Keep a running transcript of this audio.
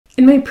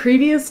In my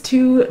previous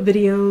 2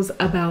 videos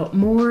about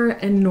Moore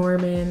and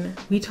Norman,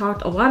 we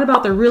talked a lot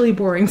about the really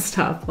boring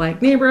stuff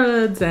like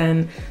neighborhoods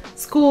and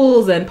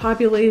schools and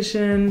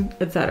population,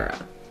 etc.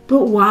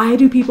 But why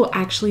do people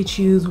actually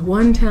choose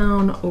one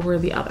town over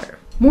the other?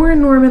 Moore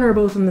and Norman are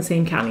both in the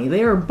same county.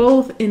 They are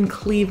both in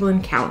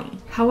Cleveland County.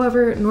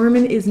 However,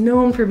 Norman is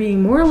known for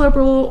being more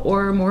liberal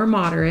or more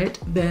moderate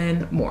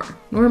than Moore.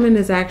 Norman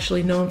is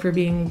actually known for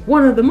being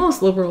one of the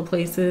most liberal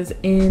places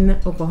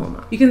in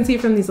Oklahoma. You can see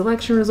from these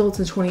election results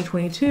in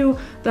 2022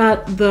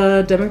 that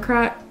the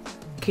Democrat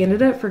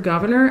candidate for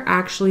governor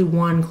actually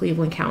won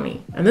Cleveland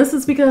County. And this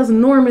is because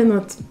Norman,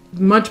 that's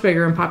much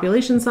bigger in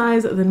population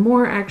size than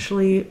Moore,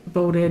 actually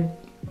voted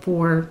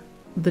for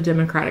the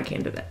Democratic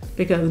candidate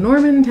because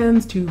Norman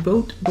tends to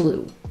vote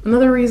blue.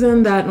 Another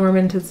reason that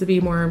Norman tends to be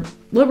more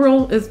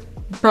liberal is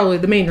probably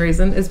the main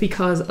reason is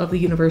because of the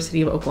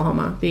University of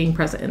Oklahoma being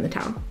present in the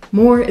town.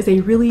 Moore is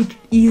a really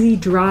easy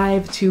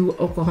drive to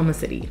Oklahoma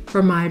City.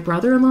 From my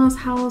brother-in-law's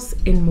house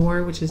in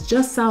Moore, which is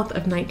just south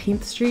of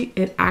 19th Street,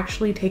 it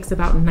actually takes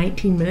about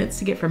 19 minutes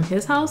to get from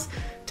his house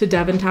to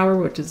Devon Tower,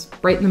 which is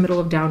right in the middle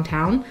of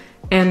downtown.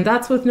 And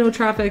that's with no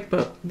traffic,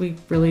 but we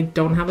really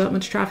don't have that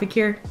much traffic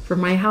here.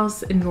 From my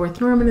house in North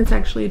Norman, it's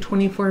actually a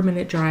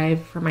 24-minute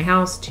drive from my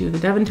house to the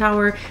Devon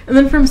Tower. And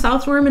then from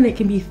South Norman, it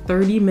can be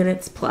 30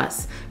 minutes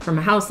plus from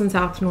a house in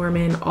South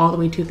Norman all the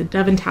way to the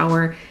Devon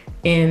Tower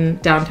in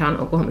downtown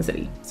Oklahoma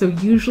City. So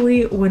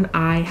usually when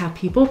I have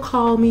people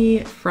call me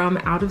from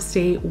out of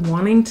state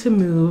wanting to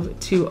move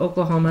to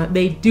Oklahoma,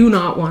 they do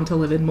not want to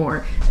live in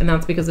Moore, and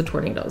that's because of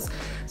tornadoes.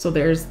 So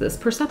there's this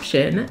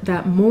perception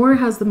that Moore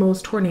has the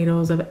most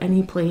tornadoes of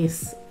any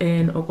place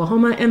in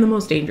Oklahoma and the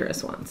most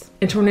dangerous ones.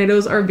 And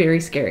tornadoes are very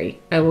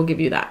scary, I will give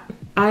you that.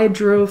 I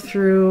drove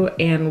through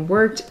and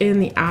worked in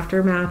the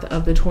aftermath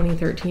of the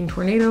 2013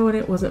 tornado, and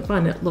it wasn't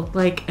fun. It looked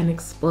like an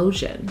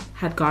explosion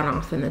had gone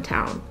off in the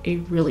town, a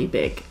really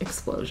big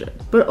explosion.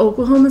 But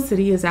Oklahoma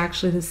City is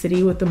actually the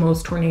city with the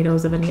most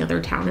tornadoes of any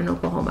other town in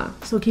Oklahoma,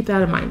 so keep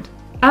that in mind.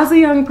 As a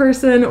young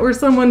person or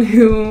someone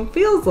who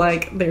feels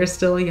like they're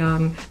still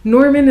young,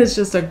 Norman is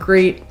just a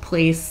great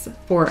place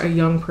for a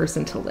young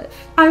person to live.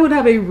 I would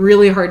have a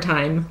really hard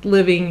time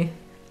living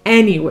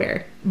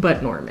anywhere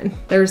but Norman.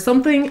 There's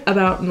something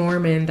about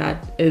Norman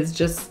that is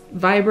just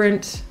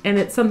vibrant, and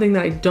it's something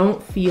that I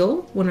don't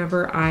feel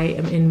whenever I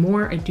am in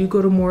Moore. I do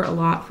go to Moore a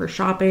lot for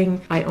shopping.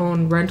 I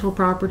own rental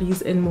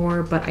properties in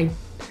Moore, but I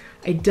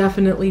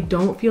definitely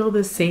don't feel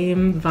the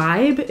same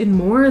vibe in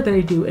Moore that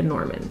I do in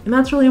Norman. And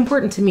that's really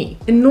important to me.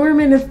 In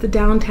Norman, it's the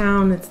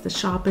downtown, it's the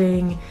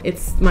shopping,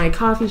 it's my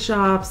coffee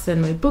shops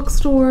and my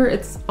bookstore.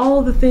 It's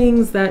all the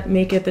things that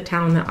make it the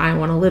town that I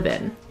want to live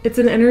in. It's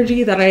an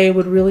energy that I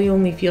would really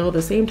only feel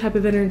the same type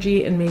of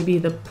energy in maybe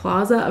the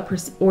Plaza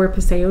or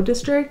Paseo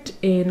district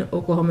in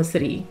Oklahoma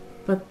City.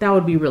 But that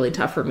would be really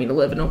tough for me to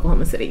live in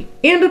Oklahoma City.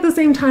 And at the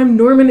same time,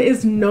 Norman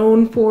is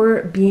known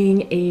for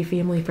being a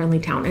family-friendly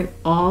town. And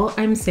all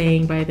I'm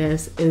saying by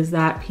this is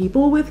that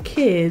people with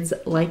kids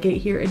like it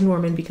here in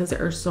Norman because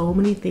there are so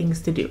many things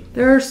to do.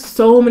 There are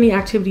so many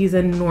activities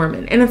in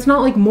Norman. And it's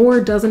not like Moore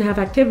doesn't have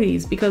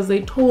activities, because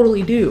they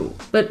totally do.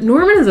 But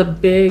Norman is a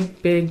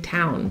big, big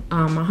town,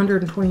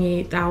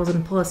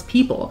 128,000 plus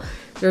people.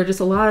 There are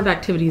just a lot of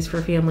activities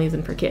for families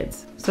and for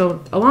kids.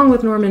 So along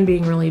with Norman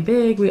being really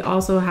big, we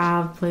also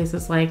have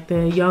places like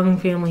the Young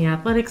Family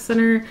Athletic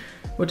Center,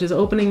 which is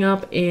opening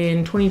up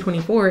in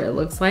 2024, it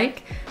looks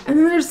like. And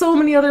then there's so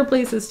many other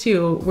places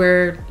too,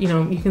 where, you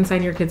know, you can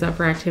sign your kids up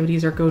for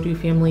activities or go do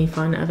family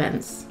fun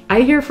events.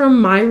 I hear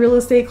from my real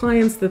estate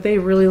clients that they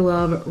really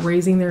love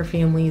raising their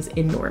families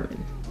in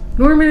Norman.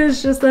 Norman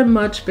is just a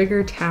much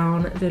bigger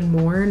town than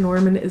Moore.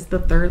 Norman is the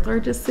 3rd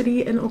largest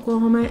city in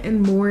Oklahoma,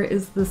 and Moore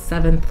is the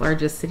 7th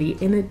largest city,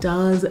 and it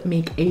does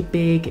make a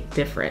big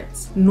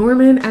difference.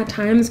 Norman at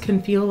times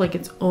can feel like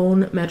its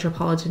own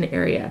metropolitan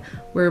area,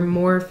 where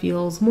Moore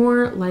feels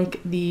more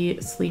like the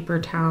sleeper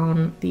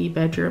town, the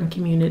bedroom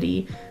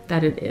community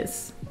that it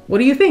is. What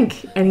do you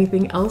think?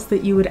 Anything else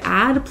that you would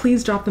add?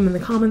 Please drop them in the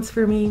comments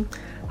for me.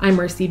 I'm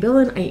Marcie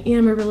Billen. I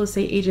am a real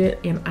estate agent,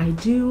 and I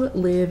do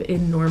live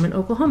in Norman,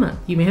 Oklahoma.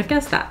 You may have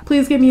guessed that.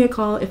 Please give me a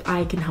call if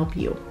I can help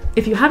you.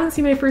 If you haven't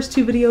seen my first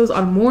 2 videos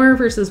on Moore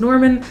versus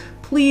Norman,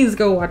 please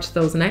go watch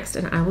those next,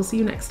 and I will see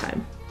you next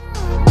time.